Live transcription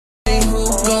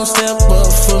gon' step up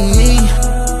for me.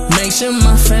 Make sure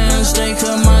my fans stay,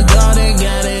 cause my daughter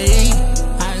gotta eat.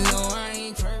 I know I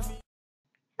ain't perfect.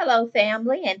 Hello,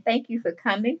 family, and thank you for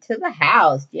coming to the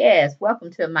house. Yes, welcome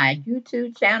to my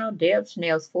YouTube channel, Deb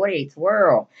Chanel's 48th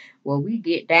World, where we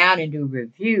get down and do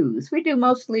reviews. We do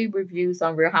mostly reviews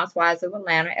on Real Housewives of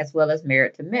Atlanta as well as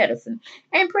Married to Medicine,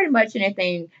 and pretty much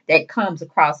anything that comes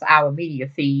across our media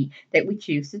feed that we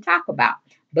choose to talk about.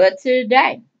 But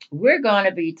today, we're going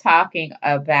to be talking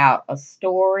about a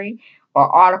story or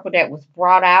article that was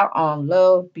brought out on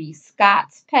Love B.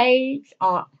 Scott's page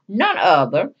on none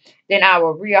other than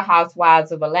our Real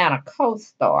Housewives of Atlanta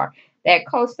co-star. That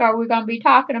co-star we're going to be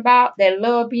talking about, that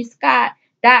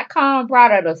lovebscott.com,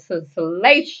 brought out a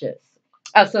salacious,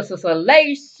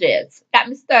 got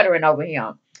me stuttering over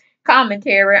here,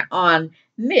 commentary on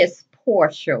Miss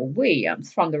Porsha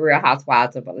Williams from the Real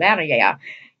Housewives of Atlanta. Yeah,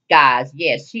 guys,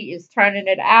 yes, she is turning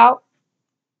it out.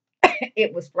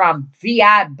 It was from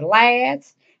VI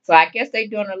Blast. So I guess they're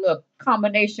doing a little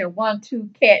combination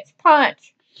 1-2 catch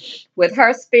punch with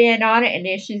her spin on it, and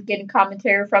then she's getting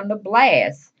commentary from the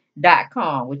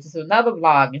blast.com, which is another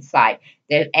blogging site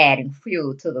that's adding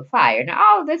fuel to the fire. Now,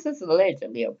 all of this is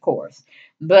allegedly, of course,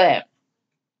 but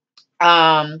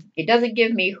it doesn't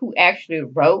give me who actually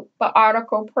wrote the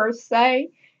article per se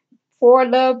for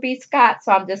Love B. Scott,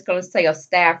 so I'm just going to say a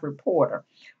staff reporter.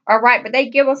 All right, but they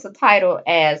give us a title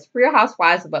as Real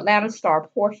Housewives of Atlanta star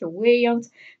Porsha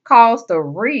Williams calls the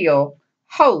real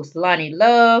host Lonnie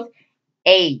Love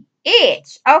a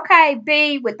itch. Okay,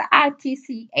 B with the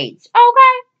ITCH.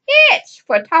 Okay, itch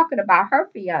for talking about her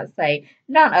fiance,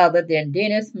 none other than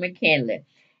Dennis McKinley.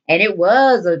 And it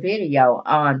was a video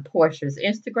on Portia's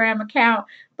Instagram account,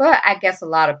 but I guess a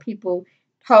lot of people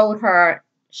told her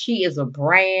she is a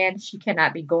brand. She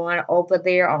cannot be going over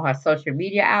there on her social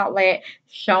media outlet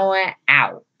showing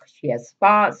out. She has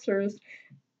sponsors.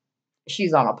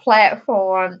 She's on a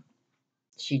platform.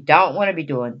 She don't want to be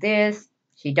doing this.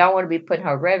 She don't want to be putting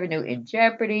her revenue in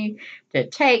jeopardy to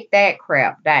take that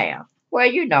crap down. Well,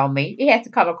 you know me. It has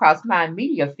to come across my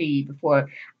media feed before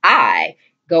I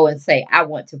go and say I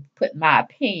want to put my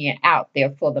opinion out there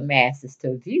for the masses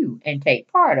to view and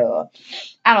take part of.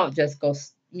 I don't just go,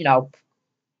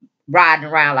 riding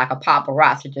around like a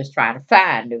paparazzi just trying to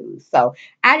find news. So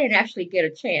I didn't actually get a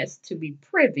chance to be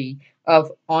privy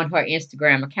of on her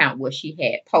Instagram account what she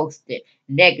had posted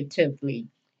negatively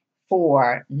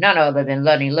for none other than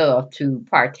Lonnie Love to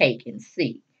partake and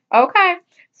see. Okay?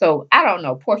 So I don't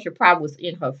know. Porsha probably was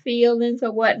in her feelings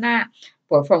or whatnot.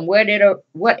 But from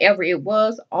whatever it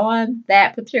was on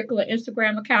that particular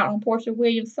Instagram account on Porsha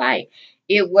Williams' site,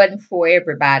 it wasn't for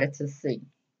everybody to see.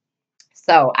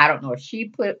 So I don't know if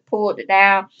she pulled it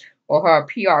down or her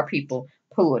PR people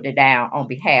pulled it down on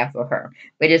behalf of her.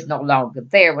 But it's no longer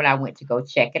there when I went to go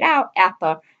check it out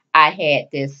after I had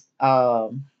this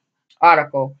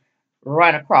article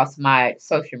run across my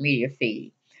social media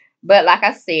feed. But like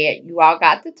I said, you all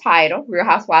got the title. Real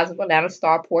Housewives of Atlanta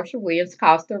star Porsha Williams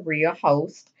calls the real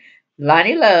host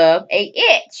Lonnie Love a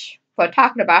itch for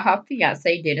talking about her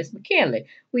fiance Dennis McKinley.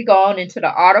 We go on into the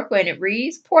article and it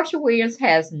reads, Porsha Williams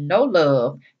has no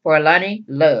love for Lonnie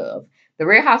Love. The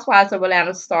Real Housewives of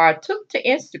Atlanta star took to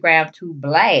Instagram to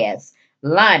blast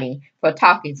Lonnie for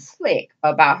talking slick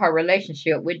about her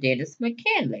relationship with Dennis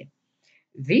McKinley.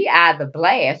 VI The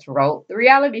Blast wrote, the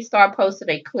reality star posted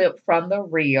a clip from The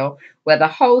Real where the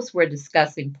hosts were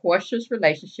discussing Portia's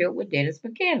relationship with Dennis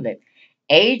McKinley.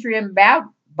 Adrian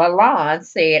Ballon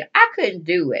said, I couldn't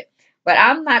do it, but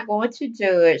I'm not going to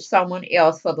judge someone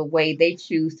else for the way they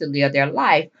choose to live their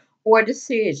life or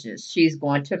decisions she's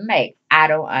going to make. I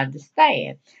don't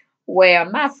understand. Well,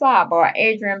 my sidebar,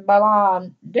 Adrian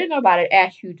Ballon, didn't nobody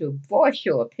ask you to voice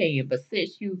your opinion, but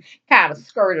since you kind of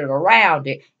skirted around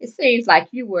it, it seems like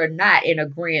you were not in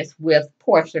agreement with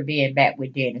Porsha being back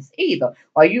with Dennis either.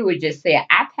 Or you would just say,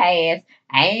 I passed,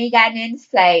 I ain't got nothing to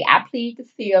say, I plead the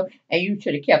field, and you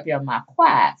should have kept your mouth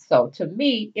quiet. So to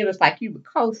me, it was like you were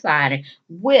co-signing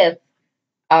with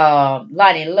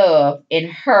Lonnie Love in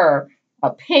her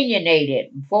opinionated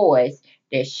voice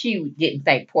that she didn't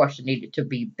think Porsha needed to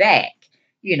be back,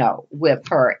 with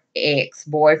her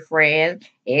ex-boyfriend,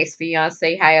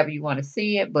 ex-fiance, however you want to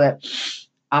see it. But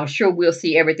I'm sure we'll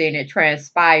see everything that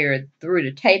transpired through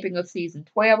the taping of season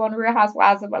 12 on The Real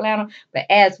Housewives of Atlanta. But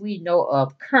as we know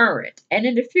of current and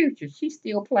in the future, she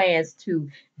still plans to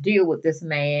deal with this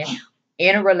man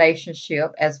in a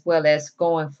relationship as well as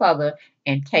going further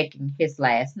and taking his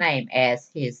last name as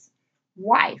his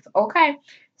wife. Okay?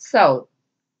 So,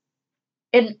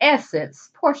 in essence,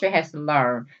 Porsha has to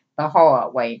learn the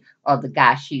hard way of the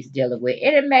guy she's dealing with.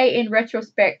 And it may, in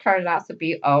retrospect, turn out to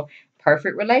be a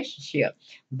perfect relationship.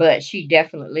 But she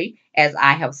definitely, as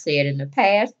I have said in the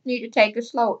past, need to take it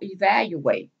slow,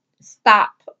 evaluate,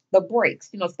 stop the brakes,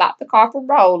 stop the car from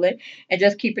rolling and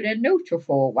just keep it in neutral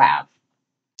for a while.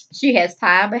 She has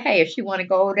time, but hey, if she want to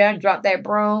go there and drop that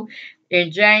broom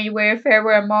in January,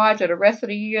 February, March, or the rest of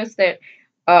the years that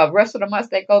rest of the months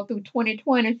that go through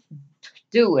 2020,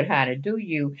 do it, honey. Do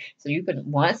you. So you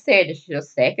can once said this is your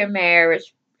second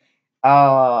marriage.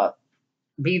 Uh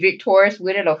be victorious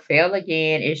with it or fail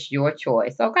again. It's your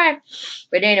choice. Okay.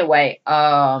 But anyway,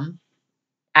 I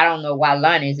don't know why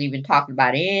Lonnie is even talking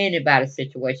about anybody's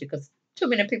situation because too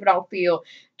many people don't feel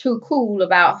too cool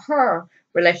about her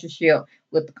relationship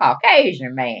with the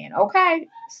Caucasian man. Okay,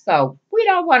 so we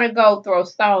don't want to go throw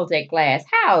stones at glass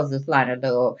houses, Lonnie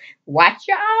Love. Watch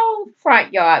your own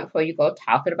front yard before you go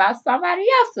talking about somebody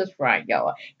else's front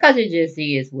yard because it just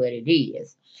is what it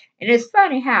is. And it's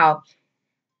funny how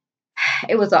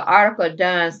it was an article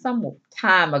done some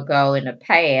time ago in the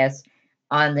past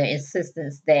on the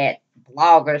insistence that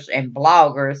bloggers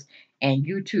and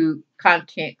YouTube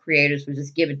content creators were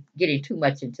just getting too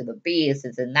much into the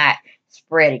business and not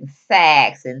spreading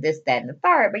facts and this, that, and the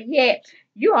third. But yet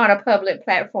you're on a public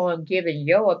platform giving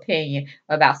your opinion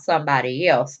about somebody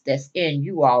else that's in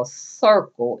you all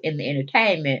circle in the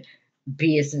entertainment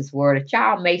business world that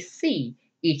y'all may see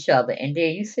each other. And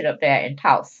then you sit up there and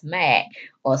talk smack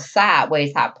or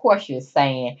sideways how Porsha is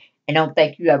saying and don't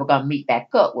think you ever gonna meet back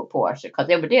up with Porsha. Because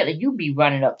evidently you be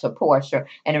running up to Porsha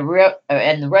and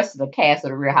the rest of the cast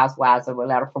of the Real Housewives of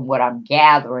Atlanta from what I'm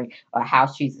gathering or how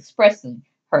she's expressing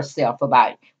herself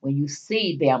about it. When you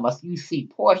see them or you see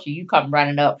Porsha, you come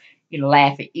running up,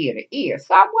 laughing ear to ear.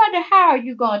 So I wonder how are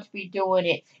you going to be doing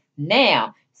it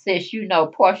now since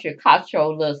Porsha caught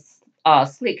your little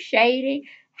slick shading.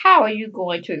 How are you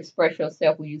going to express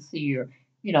yourself when you see her,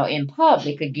 in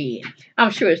public again?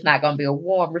 I'm sure it's not going to be a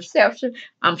warm reception.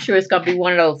 I'm sure it's going to be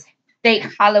one of those fake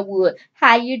Hollywood,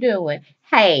 how you doing?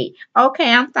 Hey,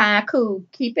 okay, I'm fine, cool,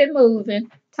 keep it moving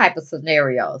type of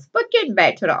scenarios. But getting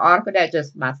back to the article, that's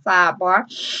just my sidebar.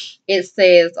 It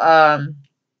says,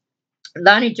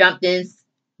 Lonnie jumped in.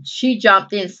 She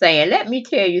jumped in saying, let me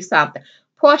tell you something.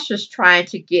 Portia's trying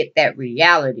to get that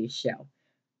reality show.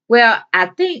 Well, I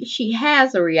think she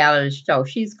has a reality show.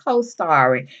 She's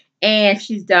co-starring and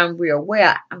she's done real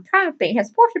well. I'm trying to think. Has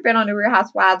Porsha been on the Real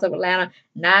Housewives of Atlanta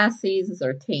 9 seasons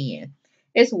or 10?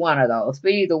 It's one of those.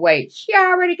 But either way, she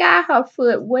already got her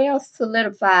foot well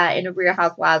solidified in the Real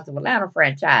Housewives of Atlanta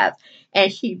franchise.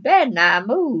 And she better not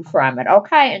move from it,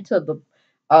 okay? Until the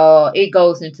it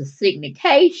goes into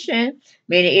syndication,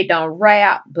 meaning it don't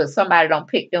wrap, but somebody don't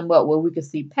pick them up where we can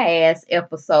see past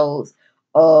episodes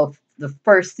of the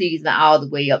first season all the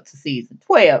way up to season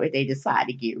 12 if they decide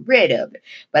to get rid of it.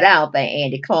 But I don't think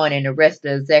Andy Cohen and the rest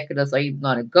of the executives are even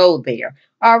going to go there.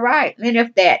 All right. And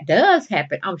if that does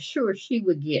happen, I'm sure she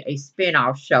would get a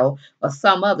spinoff show or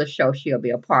some other show she'll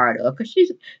be a part of because she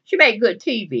made good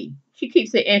TV. She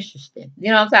keeps it interesting. You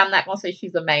know what I'm saying? I'm not going to say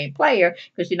she's a main player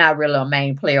because she's not really a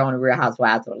main player on the Real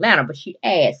Housewives of Atlanta, but she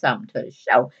adds something to the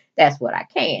show. That's what I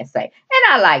can say.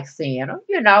 And I like seeing her,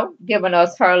 giving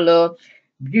us her little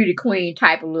beauty queen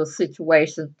type of little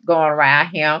situation going around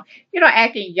here.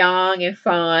 Acting young and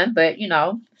fun, but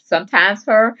sometimes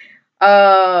her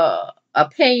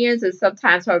opinions and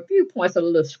sometimes her viewpoints are a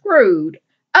little screwed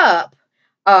up.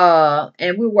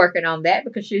 And we're working on that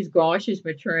because she's growing, she's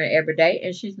maturing every day,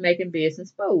 and she's making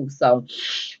business moves. So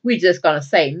we just gonna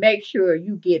say, make sure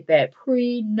you get that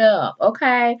prenup,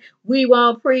 okay? We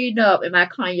want prenup in my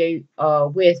Kanye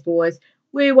West voice.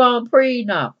 We want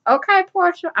prenup, okay,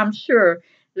 Porsha? I'm sure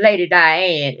Lady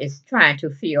Diane is trying to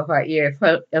fill her ear.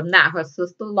 If not, her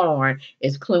sister Lauren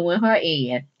is cluing her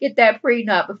in. Get that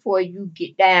prenup before you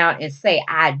get down and say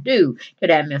I do to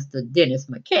that Mr. Dennis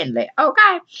McKinley,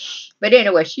 okay? But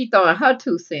anyway, she throwing her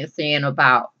 2 cents in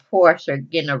about Porsha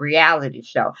getting a reality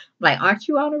show. I'm like, aren't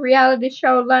you on a reality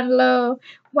show, Lonnie Love?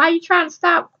 Why are you trying to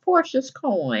stop Portia's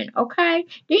coin? Okay.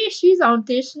 Then she's on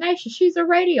Dish Nation. She's a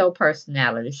radio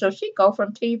personality. So she go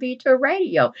from TV to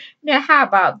radio. Now how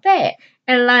about that?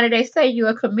 And Lonnie, they say you're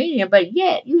a comedian, but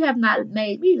yet you have not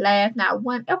made me laugh not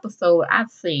one episode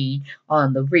I've seen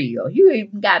on the reel. You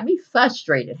even got me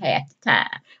frustrated half the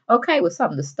time. Okay, with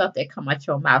some of the stuff that come out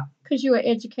your mouth because you're an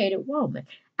educated woman.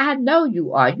 I know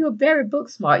you are. You're very book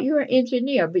smart. You're an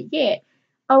engineer, but yet,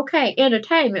 okay,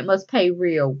 entertainment must pay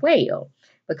real well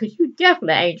because you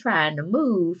definitely ain't trying to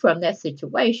move from that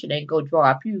situation and go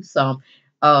draw up you some,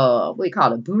 we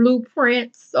call it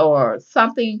blueprints or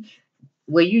something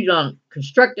where you done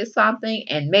constructed something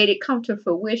and made it come to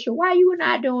fruition. Why you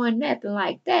not doing nothing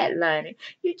like that, Lonnie?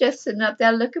 You just sitting up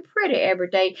there looking pretty every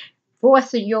day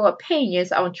voicing your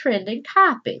opinions on trending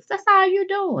topics. That's all you're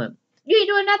doing. You ain't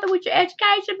doing nothing with your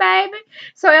education, baby.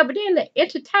 So evidently,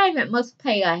 entertainment must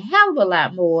pay a hell of a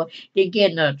lot more than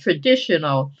getting a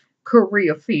traditional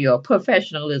career field,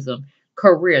 professionalism,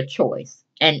 career choice,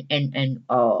 and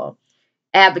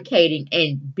advocating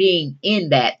and being in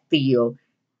that field,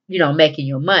 making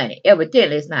your money.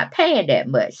 Evidently, it's not paying that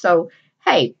much. So,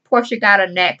 hey, Porsha got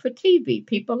a knack for TV.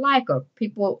 People like her.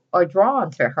 People are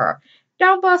drawn to her.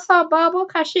 Don't bust her bubble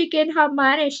because she getting her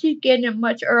money. She getting it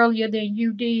much earlier than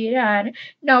you did, honey.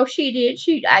 No, she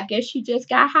did. I guess she just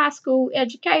got high school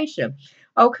education.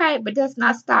 Okay, but that's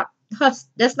not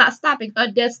stopping her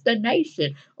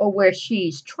destination or where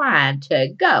she's trying to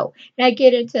go. Now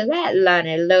get into that,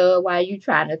 Lonnie Love, while you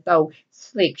trying to throw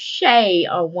slick shade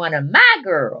on one of my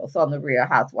girls on the Real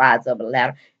Housewives of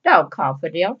Atlanta. Don't come for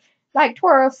them. Like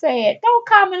Twirl said, don't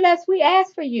come unless we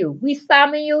ask for you. We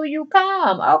summon you, you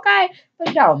come, okay?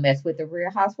 But don't mess with the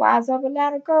Real Housewives of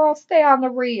Atlanta, girls. Stay on the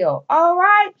real, all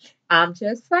right? I'm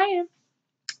just saying.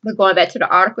 But going back to the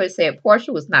article, it said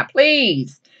Porsha was not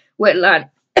pleased with Lonnie.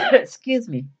 Excuse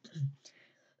me.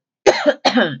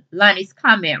 Lonnie's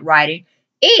comment writing,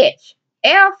 itch,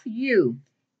 F you.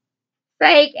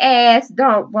 Fake ass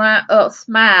don't run up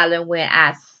smiling when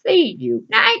I see you.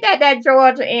 Now, ain't that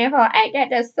Georgia in her? Ain't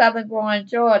that Southern growing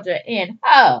Georgia in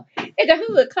her? It's the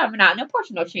hood coming out. Now,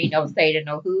 Porsha, no, she ain't never stayed in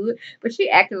no hood, but she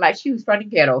acted like she was from the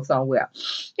ghetto somewhere.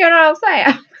 You know what I'm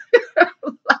saying?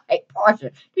 Like,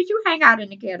 Porsha, did you hang out in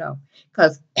the ghetto?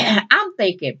 Because I'm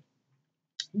thinking,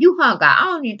 you hung out. I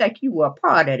don't even think you were a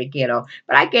part of the ghetto.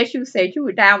 But I guess you said you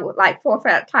were down with like 4 or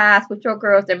 5 ties with your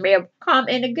girls that may have come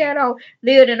in the ghetto,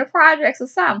 lived in the projects or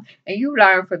something, and you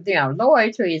learned from them.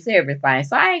 Loyalty is everything.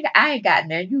 So I ain't got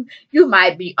nothing. You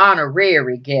might be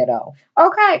honorary ghetto.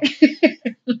 Okay.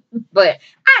 But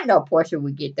I know Porsha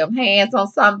would get them hands on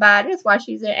somebody. That's why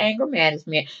she's in anger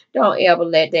management. Don't ever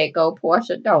let that go,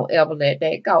 Porsha. Don't ever let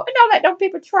that go. And don't let them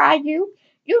people try you.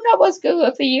 You know what's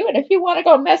good for you. And if you want to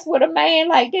go mess with a man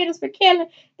like Dennis McKinley,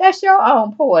 that's your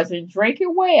own poison. Drink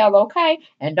it well, okay?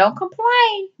 And don't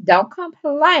complain. Don't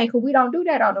complain, because we don't do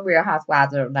that on the Real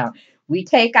Housewives of Atlanta. We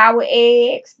take our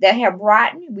eggs that have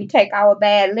rotten, we take our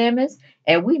bad lemons,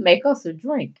 and we make us a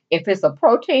drink. If it's a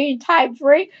protein type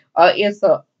drink or it's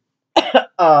a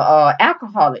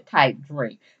alcoholic type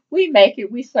drink. We make it,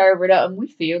 we serve it up, and we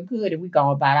feel good, and we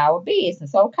go about our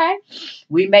business, okay?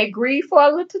 We may grieve for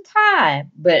a little time,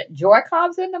 but joy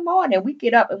comes in the morning. We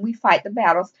get up and we fight the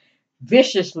battles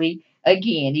viciously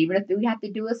again, even if we have to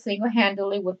do it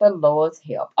single-handedly with the Lord's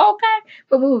help, okay?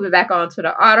 But moving back on to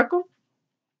the article,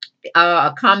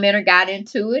 a commenter got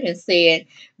into it and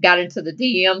got into the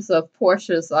DMs of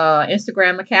Porsha's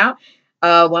Instagram account.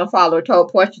 One follower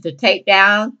told Porsha to take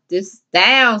down this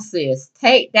down, sis.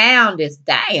 Take down this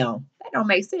down. That don't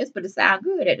make sense, but it sounded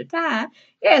good at the time.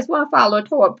 Yes, one follower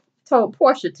told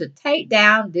Porsha to take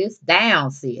down this down,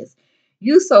 sis.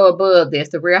 You so above this.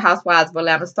 The Real Housewives of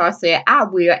Atlanta Star said, I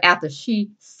will after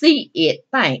she see it.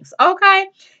 Thanks. Okay.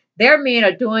 Their men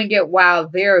are doing it while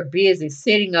they're busy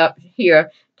sitting up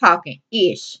here talking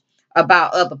ish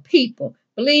about other people.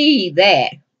 Believe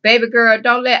that. Baby girl,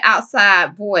 don't let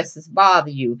outside voices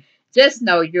bother you. Just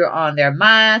know you're on their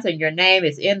minds and your name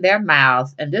is in their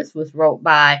mouths. And this was wrote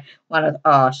by one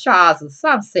of Shah's of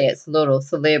Sunset's little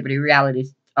celebrity reality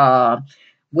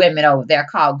women over there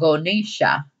called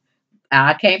Gonisha.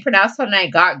 I can't pronounce her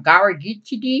name.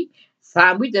 Garagichidi.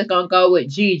 So we just gonna go with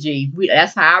Gigi.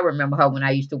 That's how I remember her when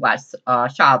I used to watch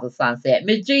Shah's of Sunset.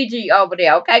 Miss Gigi over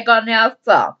there. Okay, go now.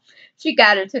 So she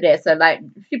got into that. So like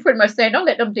she pretty much said, don't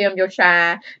let them dim your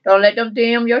shine. Don't let them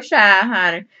dim your shine,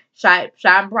 honey.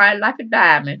 Shine bright like a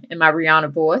diamond in my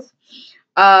Rihanna voice.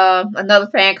 Another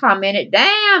fan commented,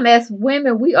 damn, as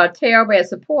women, we are terrible at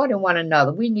supporting one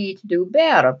another. We need to do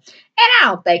better. And I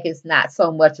don't think it's not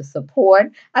so much a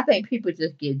support. I think people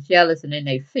just get jealous and in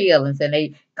their feelings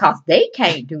and cause they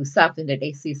can't do something that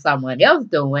they see someone else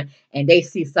doing and they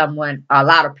see a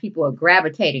lot of people are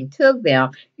gravitating to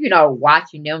them,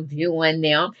 watching them, viewing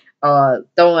them,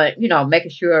 throwing,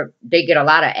 making sure they get a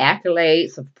lot of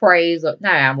accolades of praise.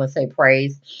 I'm going to say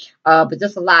praise. But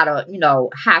just a lot of,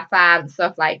 high fives and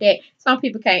stuff like that. Some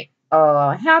people can't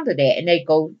handle that, and they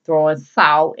go throwing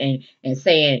salt and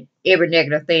saying every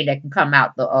negative thing that can come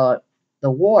out the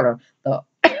water, the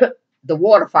the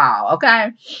waterfall.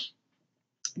 Okay,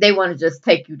 they want to just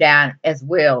take you down as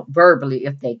well verbally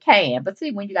if they can. But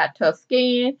see, when you got tough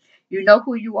skin, you know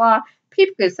who you are.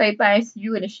 People can say things to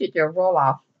you and the shit just roll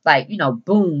off like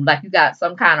boom, like you got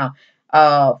some kind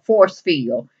of force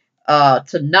field.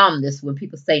 to numbness when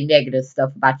people say negative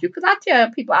stuff about you. Because I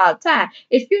tell people all the time,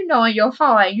 if you know in your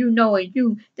heart and you know in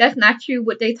you that's not you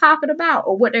what they talking about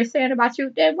or what they're saying about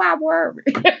you, then why worry?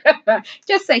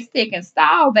 Just say stick and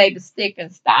stone, baby, stick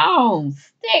and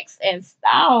stones, sticks and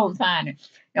stones, honey.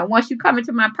 And once you come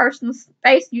into my personal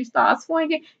space, you start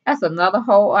swinging. That's another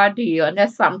whole ordeal, and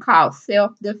that's something called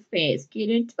self-defense. Get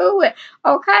into it,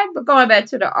 okay? But going back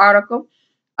to the article,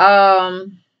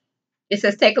 um. It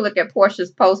says, take a look at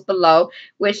Porsha's post below,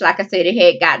 which, like I said, it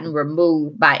had gotten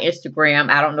removed by Instagram.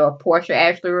 I don't know if Porsha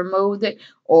actually removed it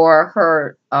or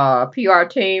her PR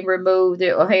team removed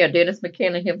it or, hell, Dennis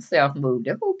McKinley himself moved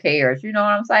it. Who cares? You know what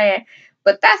I'm saying?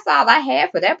 But that's all I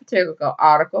have for that particular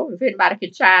article. If anybody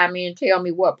could chime in and tell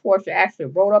me what Porsha actually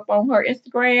wrote up on her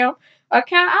Instagram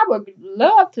account, I would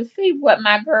love to see what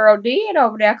my girl did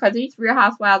over there because these Real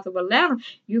Housewives of Atlanta,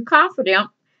 you confident.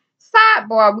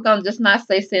 Sidebar, we're gonna just not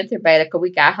say Cynthia Bailey because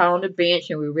we got her on the bench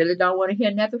and we really don't want to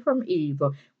hear nothing from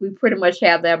Eva. We pretty much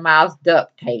have their mouths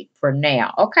duct taped for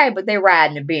now. Okay, but they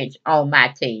riding the bench on my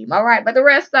team. All right, but the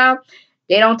rest of them,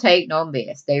 they don't take no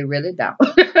mess. They really don't.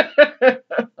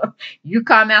 You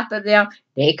come after them,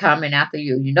 they coming after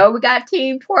you. You know we got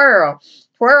Team Twirl.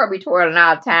 Twirl be twirling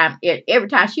all the time. Every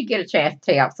time she get a chance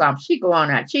to tell something, she go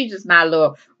on out. She just my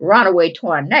little runaway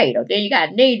tornado. Then you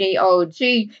got Nene,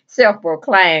 OG,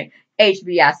 self-proclaimed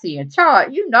HBIC in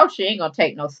charge. You know she ain't gonna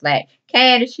take no slack.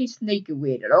 Candace, she sneaky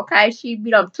with it, okay? She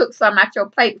done took something out your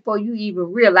plate before you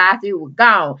even realized it was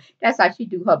gone. That's how she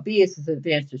do her business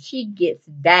adventures. She gets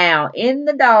down in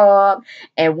the dog,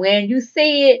 and when you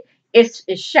see it, it's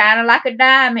shining like a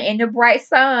diamond in the bright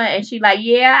sun. And she like,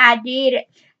 yeah, I did it.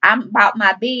 I'm about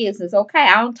my business, okay?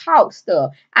 I don't talk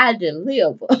stuff. I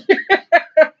deliver.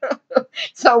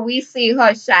 So we see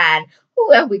her shine.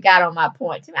 Who else we got on my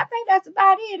point team? I think that's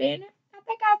about it, isn't it? I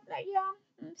think yeah.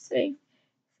 Let's see.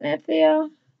 Cynthia.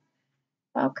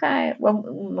 Okay. Well,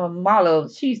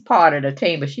 Marlo, she's part of the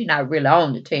team, but she's not really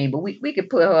on the team. But we could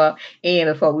put her in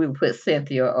before we would put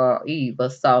Cynthia or Eva.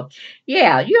 So,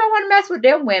 yeah, you don't want to mess with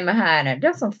them women, honey.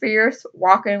 They're some fierce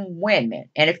walking women.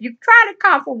 And if you try to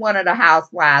come from one of the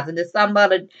housewives and there's some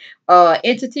other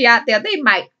entity out there, they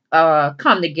might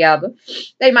come together.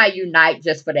 They might unite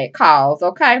just for that cause,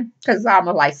 okay? Because it's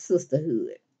almost like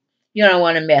sisterhood. You don't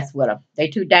want to mess with them. They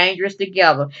too dangerous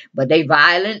together, but they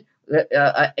violent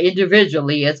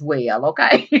individually as well,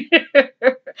 okay?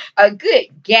 A good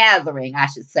gathering, I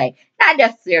should say. Not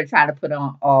necessarily trying to put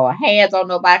on hands on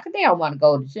nobody because they don't want to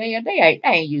go to jail. They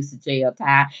ain't used to jail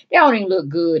time. They don't even look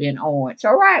good in orange,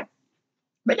 all right?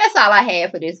 But that's all I have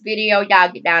for this video.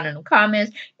 Y'all get down in the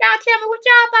comments. Y'all tell me what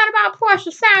y'all thought about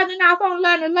Porsha signing off on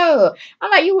Lonnie Love. I'm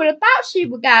like, you would have thought she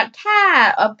would got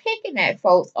tired of picking at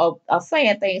folks or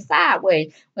saying things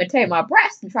sideways when Tamar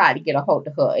Braxton tried to get a hold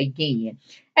of her again.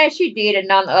 And she did it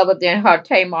none other than her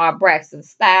Tamar Braxton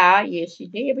style. Yes, she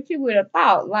did. But you would have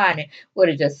thought Lonnie would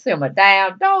have just simmered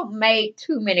down. Don't make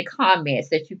too many comments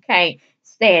that you can't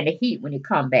stand the heat when it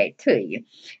come back to you.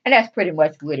 And that's pretty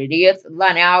much what it is.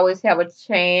 Lonnie always have a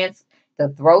chance to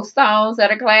throw stones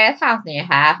at a glass house and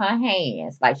hide her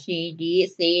hands like she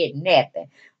did said nothing.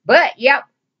 But yep,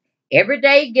 every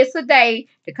day gets a day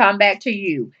to come back to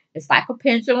you. It's like a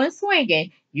pendulum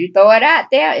swinging. You throw it out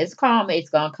there, it's coming. It's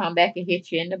going to come back and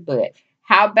hit you in the butt.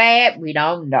 How bad? We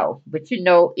don't know. But you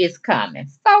know it's coming.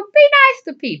 So be nice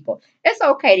to people. It's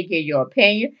okay to give your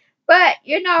opinion. But,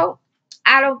 you know,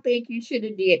 I don't think you should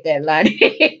have did that,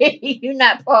 Lonnie. You're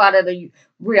not part of the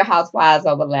Real Housewives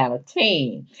of Atlanta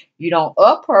team. You don't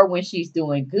up her when she's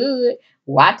doing good.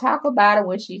 Why talk about her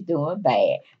when she's doing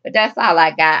bad? But that's all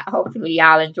I got. Hopefully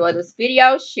y'all enjoy this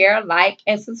video. Share, like,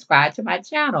 and subscribe to my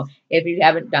channel if you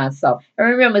haven't done so. And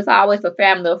remember, it's always a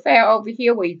family affair over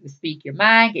here where you can speak your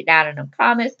mind. Get down in the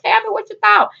comments. Tell me what you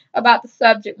thought about the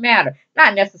subject matter.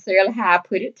 Not necessarily how I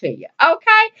put it to you.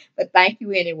 Okay? But thank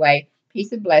you anyway.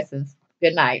 Peace and blessings.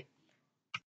 Good night.